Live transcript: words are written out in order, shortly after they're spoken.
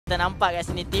kita nampak kat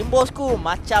sini tim Bosskurr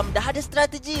macam dah ada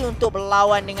strategi untuk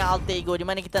berlawan dengan Alter Ego, di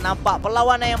mana kita nampak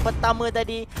perlawanan yang pertama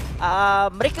tadi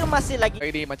mereka masih lagi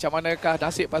ini macam manakah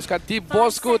nasib pasukan tim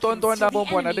Bosskurr, tuan-tuan dan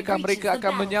puan-puan? Adakah mereka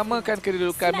akan menyamakan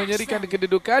kedudukan, menyerikan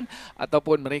kedudukan,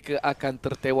 ataupun mereka akan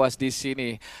tertewas di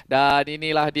sini? Dan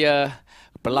inilah dia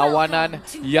perlawanan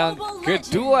yang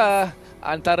kedua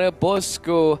antara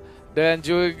Bosskurr dan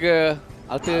juga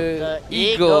Alter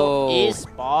Ego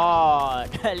Esport.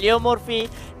 Leo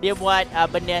Murphy dia buat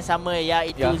benda yang sama,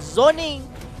 iaitu zoning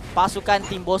pasukan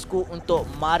tim Bosskurr untuk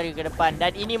mara ke depan,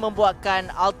 dan ini membuatkan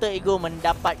Alter Ego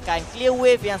mendapatkan clear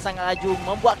wave yang sangat laju,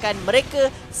 membuatkan mereka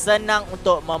senang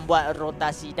untuk membuat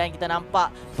rotasi. Dan kita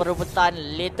nampak perebutan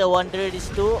Little Wonder di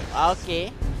situ.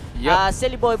 Okey.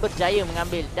 Sally Boy berjaya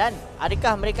mengambil, dan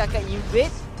adakah mereka akan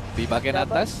invade? Di bahagian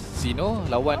atas, Sino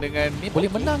lawan dengan ni boleh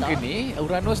menang ke ni?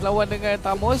 Uranus lawan dengan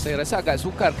Thanos, saya rasa agak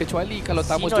sukar, kecuali kalau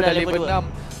Thanos tu dah level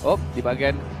 6. Oh, di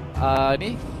bahagian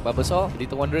ni Babesor,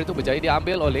 Little Wonder itu berjaya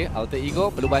diambil oleh Alter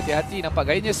Ego. Perlu berhati-hati,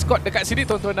 nampak gayanya Scott dekat sini,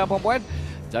 tuan-tuan dan puan-puan.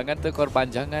 Jangan terkorban,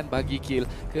 jangan bagi kill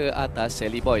ke atas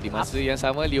Sally Boy. Di masa yang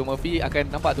sama, Leo Murphy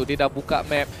akan nampak tu, dia dah buka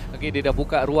map, dia dah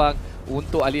buka ruang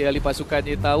untuk ahli-ahli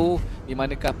pasukannya tahu di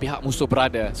manakah pihak musuh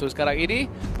berada. So sekarang ini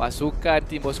pasukan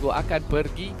tim Bosskurr akan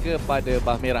pergi kepada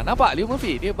bah merah. Nampak Leo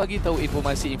Murphy, dia bagi tahu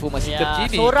informasi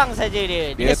terkini. Seorang saja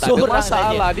dia tak ada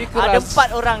masalah, dia keras.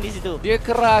 Ada 4 orang di situ. Dia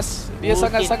keras, dia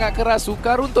sangat-sangat keras,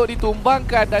 sukar untuk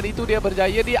ditumbangkan, dan itu dia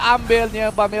berjaya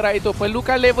diambilnya bah merah itu.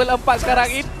 Perlukan level 4 sekarang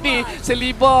ini.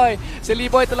 Sally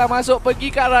Boy telah masuk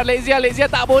pergi ke arah Lexia. Lexia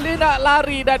tak boleh nak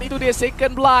lari, dan itu dia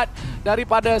second blood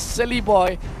daripada Sally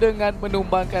Boy dengan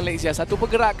menumbangkan Lexia. Satu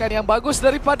pergerakan yang bagus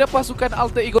daripada pasukan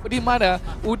Alter Ego, di mana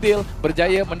Udil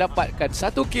berjaya mendapatkan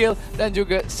 1 kill dan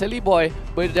juga Sally Boy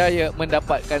berjaya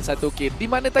mendapatkan 1 kill. Di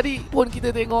mana tadi pun kita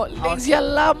tengok Lexia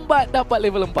lambat dapat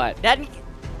level 4. Dan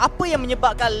apa yang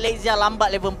menyebabkan Lexia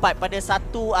lambat level 4 pada 1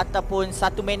 ataupun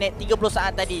 1 minit 30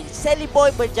 saat tadi? Sally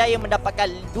Boy berjaya mendapatkan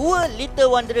 2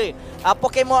 Little Wanderer,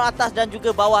 Pokemon atas dan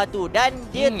juga bawah tu, dan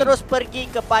dia terus pergi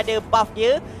kepada buff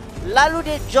dia. Lalu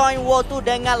dia join war tu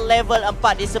dengan level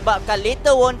 4 disebabkan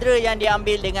Little Wanderer yang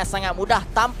diambil dengan sangat mudah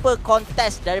tanpa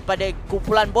kontes daripada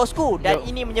kumpulan Bosskurr, dan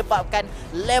ini menyebabkan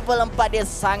level 4 dia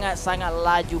sangat-sangat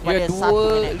laju pada 1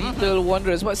 minit. Little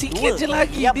Wanderer sebab sikit je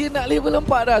lagi dia nak level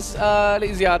 4 dah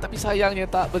Lexia, tapi sayangnya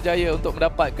tak berjaya untuk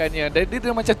mendapatkannya, dan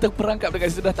dia macam terperangkap dekat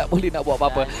situ, dah tak boleh nak buat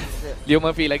apa-apa. Leo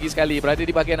Murphy lagi sekali berada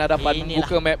di bahagian hadapan,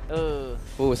 membuka map.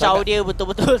 Chow dia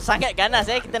betul-betul sangat ganas.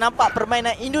 Kita nampak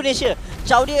permainan Indonesia.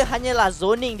 Chow dia hanyalah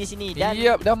zoning di sini, dan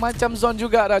dah macam zone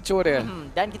juga dah Chow dia.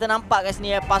 Dan kita nampak kat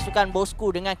sini pasukan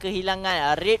Bosskurr dengan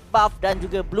kehilangan red buff dan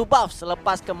juga blue buff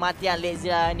selepas kematian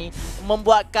Lexia ni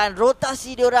membuatkan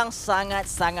rotasi diorang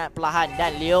sangat-sangat perlahan,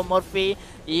 dan Leo Murphy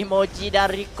emoji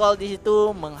dan recall di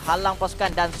situ menghalang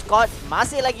pasukan, dan Scott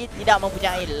masih lagi tidak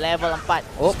mempunyai level 4.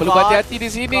 Perlu berhati-hati di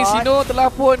sini. Sino telah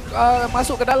pun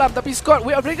masuk ke dalam, tapi Scott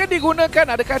Way of Dragon digunakan.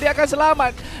 Adakah dia akan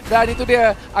selamat? Dan itu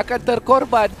dia akan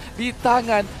terkorban di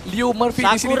tangan Leo Murphy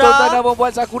di sini, tuan-tuan dan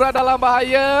puan-puan. Sakura dalam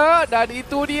bahaya, dan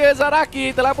itu dia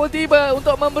Zaraki telah pun tiba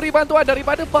untuk memberi bantuan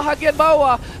daripada bahagian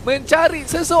bawah, mencari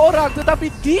seseorang,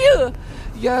 tetapi dia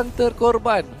yang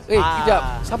terkorban.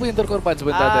 Kejap, siapa yang terkorban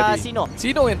sebentar tadi?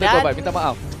 Sino yang terkorban, minta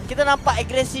maaf. Kita nampak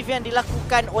agresif yang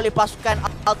dilakukan oleh pasukan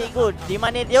Alter Ego, di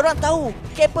mana dia orang tahu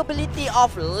capability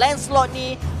of Lancelot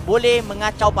ni boleh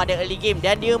mengacau pada early game,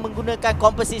 dan dia menggunakan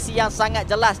komposisi yang sangat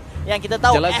jelas. Yang kita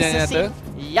tahu assassin,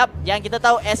 yang kita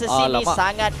tahu assassin ni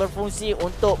sangat berfungsi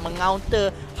untuk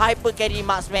mengaunter hyper carry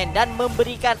marksman dan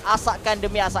memberikan asakan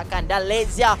demi asakan, dan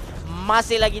Lexia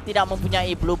masih lagi tidak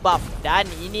mempunyai blue buff, dan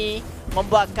ini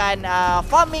membuatkan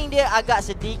farming dia agak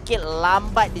sedikit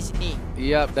lambat di sini.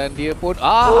 Dan dia pun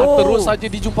terus saja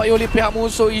dijumpai oleh pihak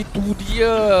musuh. Itu dia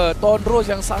Thorn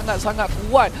Rose yang sangat-sangat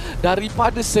kuat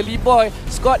daripada Sally Boy.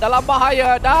 Scott dalam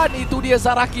bahaya, dan itu dia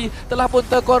Zaraki telah pun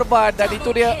terkorban, dan itu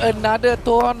dia another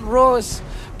Thorn Rose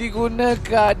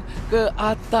digunakan ke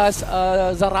atas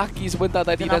Zaraki sebentar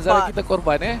tadi, dan Zaraki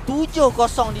terkorban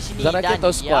 7-0 di sini. Zaraki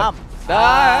atau Scott?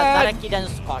 Zaraki dan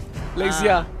Scott.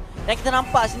 Lexia. Dan kita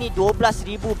nampak sini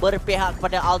 12,000 berpihak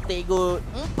kepada Alter Ego.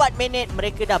 4 minit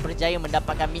mereka dah berjaya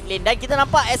mendapatkan mid lane, dan kita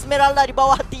nampak Esmeralda di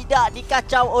bawah tidak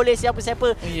dikacau oleh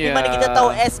siapa-siapa. Di mana kita tahu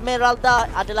Esmeralda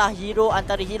adalah hero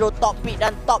antara hero top pick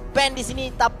dan top ban di sini,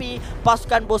 tapi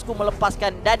pasukan Bosskurr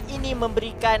melepaskan, dan ini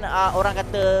memberikan orang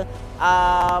kata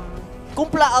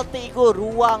kumpulan Alter Ego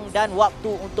ruang dan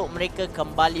waktu untuk mereka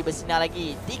kembali bersinar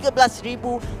lagi. 13,000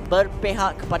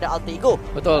 berpihak kepada Alter Ego.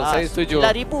 Betul, saya setuju.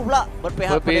 9,000 pula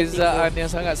berpihak perbezaan yang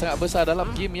sangat-sangat besar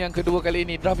dalam game yang kedua kali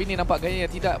ini. Draft ini nampaknya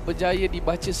tidak berjaya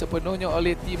dibaca sepenuhnya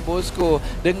oleh tim Bosskurr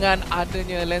dengan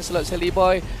adanya Lancelot Sally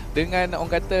Boy. Dengan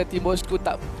orang kata tim Bosskurr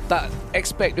tak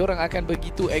expect diorang akan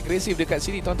begitu agresif dekat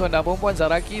sini, tuan-tuan dan puan-puan.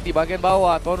 Zaraki di bahagian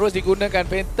bawah, Tuan Ros digunakan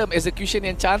Phantom execution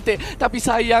yang cantik, tapi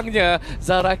sayangnya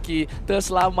Zaraki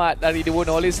terselamat dari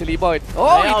dibunuh oleh Sally Boy.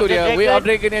 Oh, itu dia Way of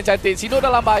Dragon yang cantik. Sino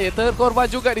dalam bahaya, terkorban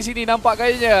juga di sini nampak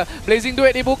kayaknya. Blazing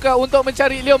Duet dibuka untuk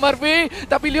mencari Leo Murphy,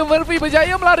 tapi Leo Murphy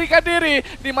berjaya melarikan diri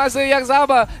di masa yang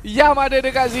sama. Yam ada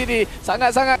dekat sini,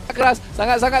 sangat-sangat keras,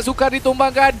 sangat-sangat sukar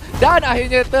ditumbangkan, dan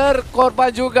akhirnya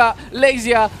terkorban juga.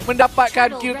 Lexia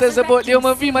mendapatkan kill tersebut. Leo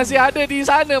Murphy masih ada di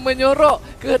sana menyorok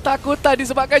ketakutan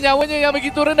disebabkan nyawanya yang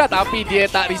begitu rendah, tapi dia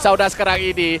tak risau dah sekarang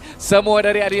ini. Semua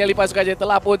dari ahli-ahli pasukannya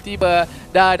telah pun tiba,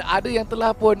 dan ada yang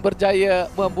telah pun berjaya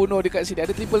membunuh dekat sini.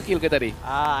 Ada triple kill ke tadi?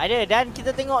 Ada, dan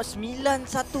kita tengok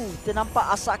 9-1. Kita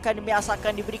nampak asakan demi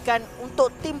asakan diberikan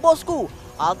untuk tim Bosskurr.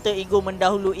 Alter Ego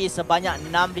mendahului sebanyak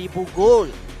 6,000 gol,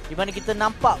 di mana kita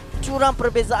nampak curang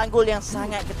perbezaan gol yang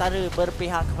sangat ketara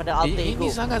berpihak kepada Alter Ego.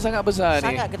 Ini sangat-sangat besar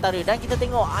sangat ketara, dan kita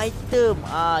tengok item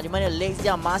di mana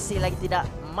Lexia masih lagi tidak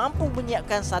mampu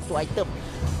menyiapkan satu item.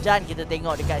 Dan kita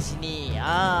tengok dekat sini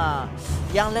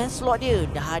yang Lancelot dia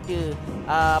dah ada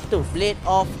betul Blade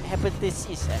of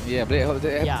Hepatitis. Ya, Blade of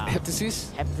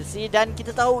Hepatitis. Dan kita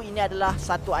tahu ini adalah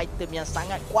satu item yang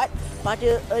sangat kuat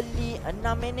pada early 6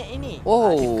 minit ini.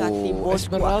 Oh,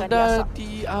 Esmeralda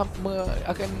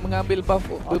akan mengambil buff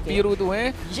biru tu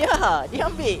Ya, dia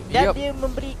ambil. Dan dia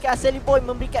memberikan Sally Boy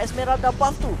memberikan Esmeralda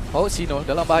buff tu. Oh, Sino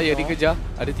dalam bahaya dikejar.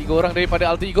 Ada 3 orang daripada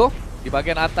Alter Ego di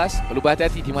bahagian atas. Perlu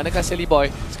berhati-hati di manakah Sally Boy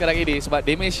sekarang ini, sebab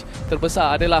damage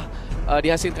terbesar adalah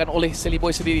dihasilkan oleh Sally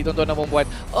Boy sendiri, tuan-tuan dan puan-puan.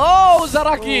 Oh,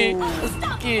 Zaraki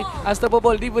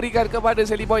unstoppable diberikan kepada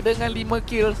Sally Boy dengan 5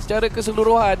 kill secara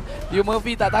keseluruhan. Leo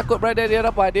Murphy tak takut berada di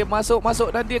hadapan. Dia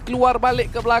masuk dan dia keluar balik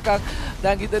ke belakang.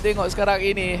 Dan kita tengok sekarang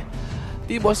ini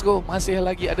tim Bosskurr masih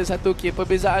lagi ada 1 kill.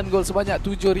 Perbezaan gol sebanyak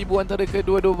 7,000 antara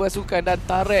kedua-dua pasukan, dan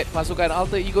turret pasukan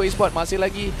Alter Ego Esports masih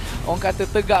lagi orang kata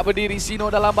tegak berdiri. Sino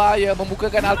dalam bahaya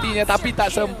membukakan ultinya, tapi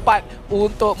tak sempat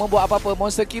untuk membuat apa-apa.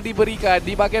 Monster kill diberikan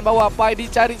di bahagian bawah. Pai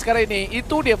dicari sekarang ini.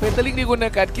 Itu dia, Fataling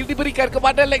digunakan. Kill diberikan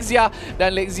kepada Lexia,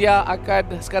 dan Lexia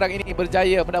akan sekarang ini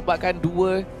berjaya mendapatkan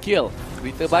 2 kill.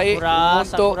 Berita baik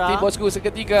untuk tim Bosskurr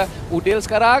seketika. Udil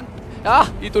sekarang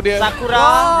itu dia.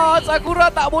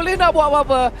 Sakura tak boleh nak buat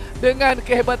apa-apa dengan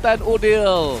kehebatan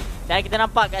Udil. Dan kita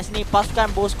nampak kat sini pasukan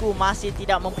Bosskurr masih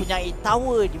tidak mempunyai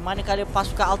tower, di mana kalau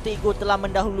pasukan Alter Ego telah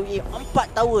mendahului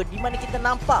 4 tower, di mana kita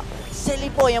nampak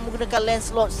Sally Boy yang menggunakan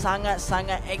Lancelot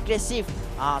sangat-sangat agresif.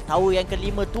 Tower yang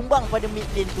kelima tumbang pada mid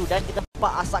lane tu, dan kita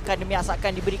nampak asakan demi asakan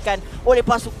diberikan oleh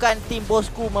pasukan tim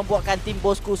Bosskurr, membuatkan tim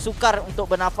Bosskurr sukar untuk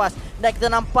bernafas. Dan kita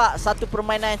nampak satu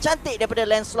permainan yang cantik daripada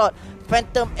Lancelot,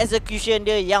 Phantom execution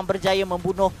dia yang berjaya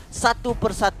membunuh satu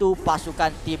persatu pasukan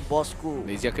tim Bosskurr.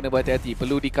 Lexia kena berhati-hati,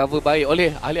 perlu di cover baik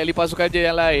oleh ahli-ahli pasukan dia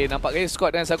yang lain. Nampaknya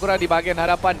Scott dan Sakura di bahagian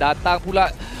hadapan. Datang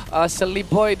pula Sally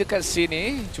Boy dekat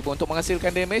sini, cuba untuk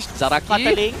menghasilkan damage.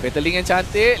 Zaraki, Fataling yang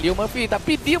cantik. Leo Murphy,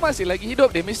 tapi dia masih lagi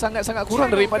hidup. Damage sangat-sangat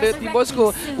kurang daripada tim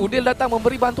Bosskurr. Udil datang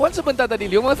memberi bantuan sebentar tadi.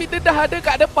 Leo Murphy dia dah ada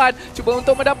kat depan, cuba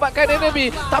untuk mendapatkan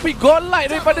enemy, tapi goal light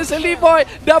daripada Sally Boy.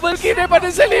 Double kill daripada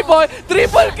Sally Boy,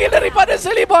 triple kill daripada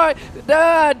Sally Boy,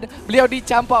 dan beliau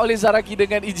dicampak oleh Zaraki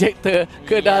dengan ejector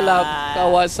ke dalam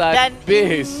kawasan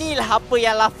base. Dan inilah apa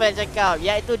yang Lafel cakap,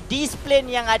 iaitu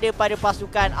discipline yang ada pada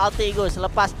pasukan Alter Ego.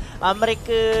 Selepas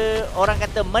mereka orang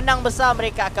kata menang besar,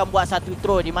 mereka akan buat satu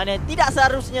throw, di mana tidak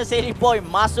seharusnya Sally Boy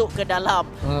masuk ke dalam.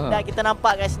 Dan kita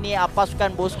nampak kat sini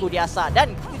pasukan Bosskurr diasak,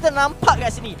 dan kita nampak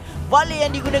kat sini volley yang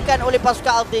digunakan oleh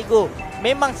pasukan Alter Ego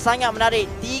memang sangat menarik.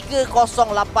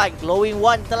 308 glowing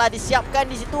one telah disiapkan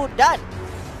di situ, dan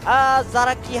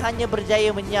Zaraki hanya berjaya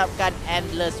menyiapkan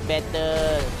endless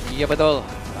battle. Ya, betul.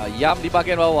 Yam di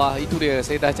bahagian bawah, itu dia.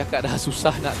 Saya dah cakap dah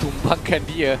susah nak tumbangkan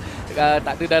dia. Tak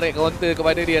ada direct counter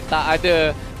kepada dia, tak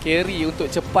ada carry untuk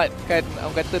cepatkan,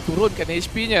 orang kata turunkan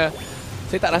HP-nya.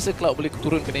 Saya tak rasa Cloud boleh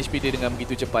turunkan HP dia dengan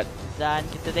begitu cepat. Dan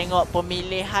kita tengok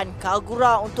pemilihan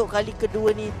Kagura untuk kali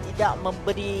kedua ni tidak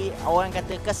memberi orang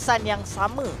kata kesan yang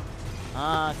sama.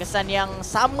 Kesan yang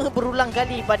sama berulang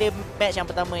kali pada match yang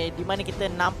pertama, di mana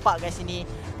kita nampak kat sini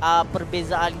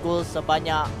perbezaan gol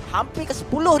sebanyak hampir ke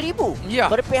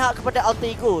 10,000 berpihak kepada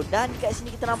Alter Ego. Dan kat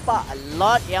sini kita nampak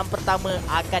lot yang pertama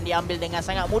akan diambil dengan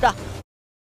sangat mudah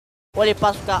oleh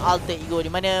pasukan Alter Ego,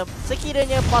 di mana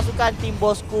sekiranya pasukan tim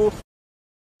Bosskurr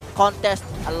contest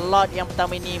lot yang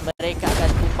pertama ini, mereka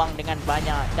akan tumbang dengan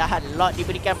banyak. Dan lot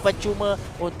diberikan percuma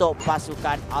untuk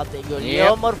pasukan Alter Ego.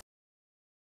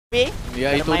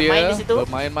 Ya, itu dia.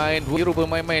 Bermain-main. Dua hero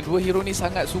bermain-main. Dua hero ni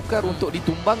sangat sukar untuk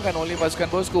ditumbangkan oleh pasukan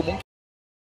Bosskurr.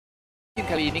 Mungkin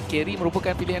kali ini carry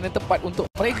merupakan pilihan yang tepat untuk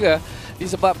mereka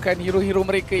disebabkan hero-hero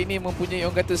mereka ini mempunyai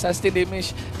orang kata sustain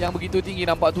damage yang begitu tinggi.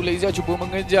 Nampak tu Lexia cuba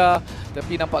mengejar,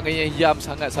 tapi nampaknya Yam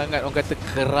sangat-sangat orang kata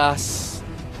keras.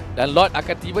 Dan Lord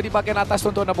akan tiba di bahagian atas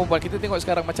tuan-tuan dan perempuan. Kita tengok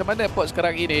sekarang macam mana pot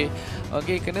sekarang ini.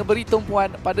 Okey, kena beri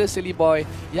tumpuan pada Silly Boy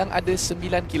yang ada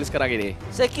 9 kill sekarang ini.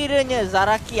 Sekiranya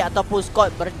Zaraki ataupun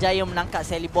Scott berjaya menangkap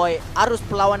Silly Boy, arus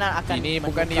perlawanan akan ini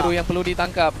menukar. Bukan hero yang perlu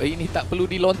ditangkap. Ini tak perlu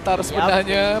dilontar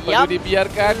sebenarnya. Perlu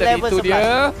dibiarkan. Dan itu 11.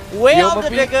 Dia Way of the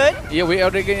Dragon. Ya, Way of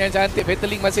the Dragon yang cantik.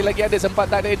 Battling masih lagi ada. Sempat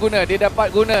tak ada guna. Dia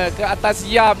dapat guna ke atas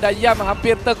Yam. Dan Yam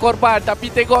hampir terkorban. Tapi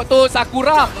tengok tu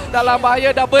Sakura dalam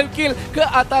bahaya. Double kill ke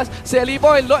atas Silly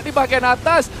Boy. Lord di bahagian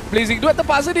atas. Blazing 2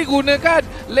 terpaksa digunakan.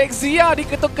 Lexia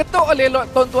diketuk-ketuk oleh Lord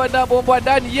tuan-tuan dan perempuan.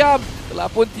 Dan Yam telah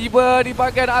pun tiba di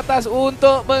bahagian atas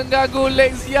untuk mengganggu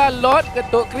Lexia. Lord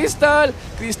ketuk Crystal.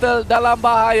 Crystal dalam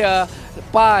bahaya.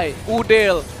 Pai,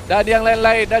 Udel dan yang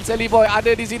lain-lain. Dan Silly Boy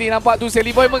ada di sini. Nampak tu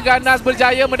Silly Boy mengganas,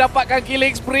 berjaya mendapatkan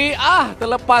killing spree.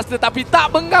 Terlepas tetapi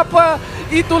tak mengapa.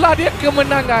 Itulah dia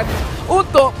kemenangan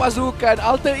untuk pasukan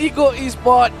Alter Ego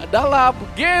Esport dalam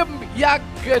game yang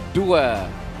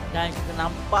kedua. Dan kita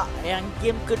nampak yang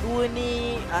game kedua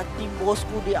ni tim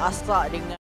Bosskurr dia asrak dengan